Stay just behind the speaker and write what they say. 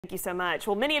Thank you so much.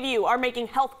 Well, many of you are making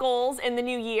health goals in the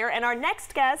new year, and our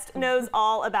next guest knows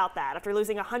all about that. After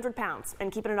losing 100 pounds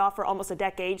and keeping it off for almost a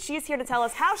decade, she is here to tell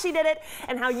us how she did it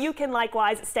and how you can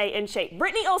likewise stay in shape.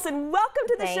 Brittany Olson, welcome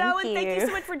to the show, and thank you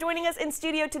so much for joining us in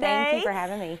studio today. Thank you for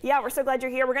having me. Yeah, we're so glad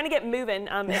you're here. We're going to get moving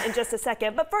in just a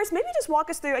second, but first, maybe just walk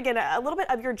us through, again, a little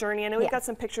bit of your journey. I know we've got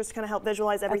some pictures to kind of help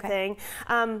visualize everything,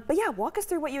 but yeah, walk us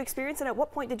through what you experienced, and at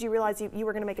what point did you realize you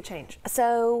were going to make a change?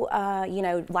 So, you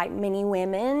know, like many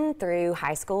women through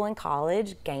high school and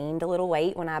college, gained a little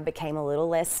weight when I became a little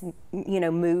less, you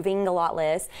know, moving a lot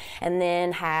less, and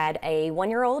then had a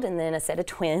 1-year-old and then a set of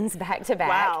twins back to back.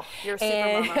 Wow, you're a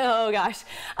super mama. Oh gosh.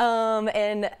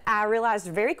 And I realized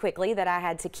very quickly that I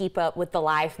had to keep up with the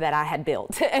life that I had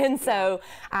built. And so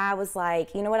I was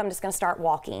like, you know what, I'm just gonna start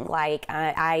walking. Like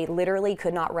I literally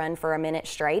could not run for a minute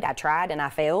straight. I tried and I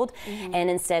failed. And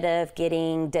instead of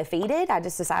getting defeated, I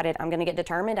just decided I'm gonna get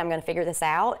determined, I'm gonna figure this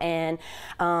out. And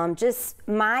just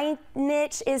my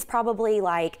niche is probably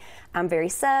like, I'm very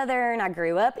Southern. I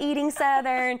grew up eating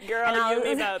Southern. Girl, and you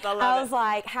and me both. I love it. I was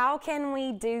like, how can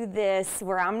we do this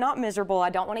where I'm not miserable? I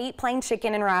don't want to eat plain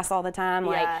chicken and rice all the time.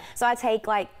 Like, so I take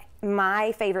like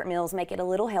my favorite meals, make it a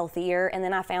little healthier, and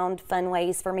then I found fun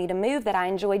ways for me to move that I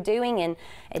enjoyed doing, and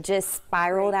it just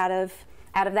spiraled out of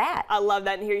that. I love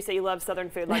that, and hear you say you love Southern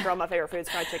food. Like, girl, my favorite food is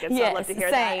fried chicken, so I love to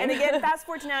hear that. And again, fast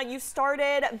forward to now, you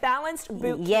started Balanced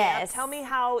Bootcamp. Yes. Tell me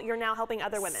how you're now helping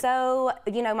other women. So,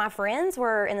 you know, my friends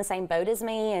were in the same boat as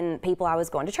me, and people I was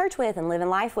going to church with and living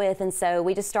life with, and so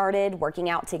we just started working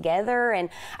out together, and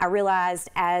I realized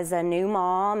as a new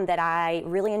mom that I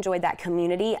really enjoyed that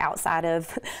community outside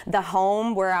of the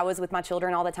home where I was with my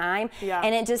children all the time.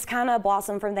 And it just kind of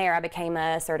blossomed from there. I became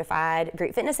a certified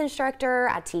Greek fitness instructor.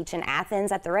 I teach in Athens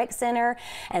at the rec center,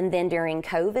 and then during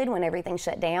COVID, when everything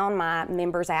shut down, my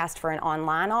members asked for an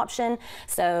online option,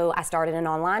 so I started an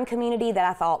online community that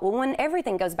I thought, well, when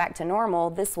everything goes back to normal,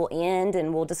 this will end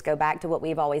and we'll just go back to what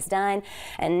we've always done.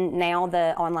 And now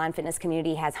the online fitness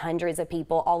community has hundreds of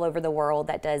people all over the world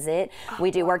that does it. We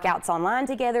do workouts online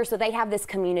together, so they have this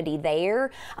community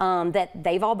there that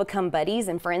they've all become buddies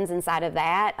and friends inside of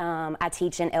that. I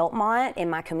teach in Elkmont in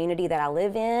my community that I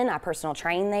live in. I personal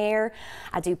train there.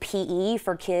 I do PE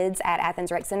for kids at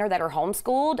Athens Rec Center that are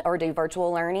homeschooled or do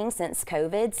virtual learning since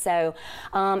COVID. So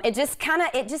it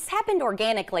just happened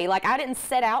organically. Like, I didn't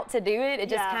set out to do it. It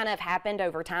just kind of happened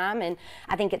over time, and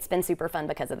I think it's been super fun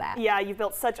because of that. Yeah, you've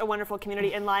built such a wonderful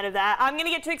community in light of that. I'm going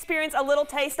to get to experience a little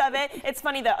taste of it. It's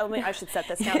funny that, I should set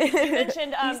this down. You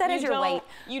mentioned you said as your weight.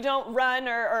 You don't run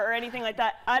or anything like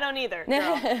that. I don't either,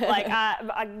 girl. Like,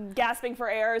 I'm gasping for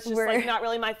air is just like not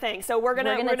really my thing. So we're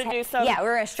gonna do some. Yeah,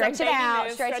 we're gonna stretch it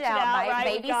out, right?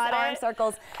 Baby arm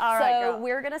circles. All right, so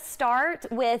we're gonna start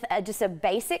with just a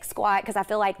basic squat, because I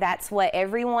feel like that's what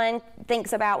everyone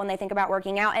thinks about when they think about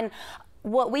working out. And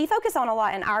what we focus on a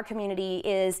lot in our community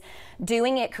is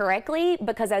doing it correctly,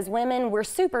 because as women, we're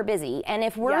super busy. And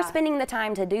if we're spending the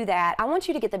time to do that, I want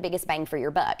you to get the biggest bang for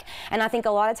your buck. And I think a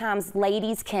lot of times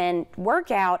ladies can work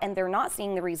out and they're not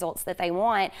seeing the results that they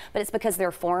want, but it's because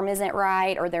their form isn't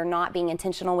right or they're not being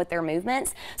intentional with their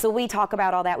movements. So we talk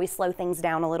about all that. We slow things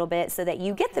down a little bit so that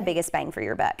you get the biggest bang for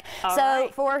your buck.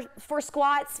 For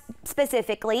squats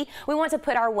specifically, we want to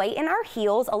put our weight in our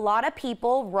heels. A lot of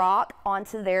people rock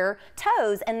onto their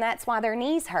toes, and that's why their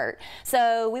knees hurt.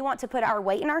 So we want to put our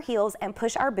weight in our heels and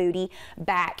push our booty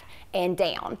back and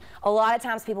down. A lot of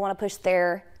times people want to push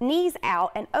their knees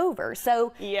out and over.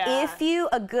 So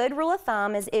a good rule of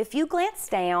thumb is if you glance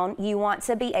down, you want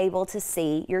to be able to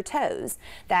see your toes.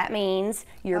 That means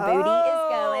your booty is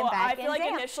going back and down. I feel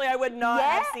like initially I would not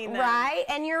have seen that. Right,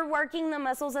 and you're working the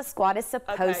muscles a squat is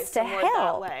supposed to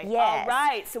help. All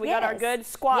right, so we got our good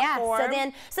squat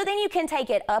form. So then you can take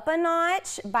it up a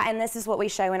notch, and this is what we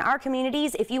show in our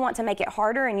communities. If you want to make it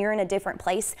harder and you're in a different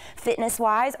place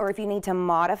fitness-wise, or if you need to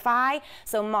modify,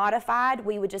 so modified,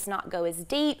 we would just not go as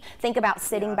deep. Think about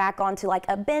sitting back onto like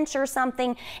a bench or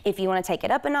something. If you want to take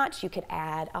it up a notch, you could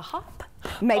add a hop.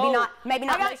 Maybe not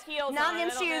heels not them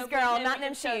shoes, girl, not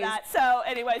them shoes. So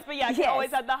anyways, but yeah, you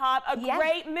always have the hop. A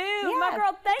great move. My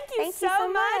girl, thank you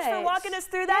so much for walking us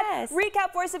through that.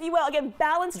 Recap for us, if you will. Again,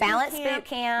 Balanced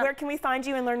Bootcamp. Where can we find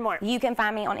you and learn more? You can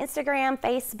find me on Instagram,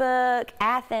 Facebook,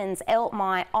 Athens,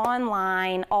 Elkmont,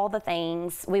 online, all the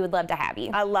things. We would love to have you.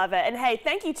 I love it. And hey,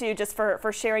 thank you too just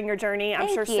for sharing your journey. I'm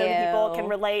sure so many people can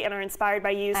relate and are inspired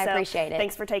by you. I appreciate it.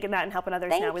 Thanks for taking that and helping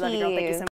others now. We love you, girl. Thank you so much.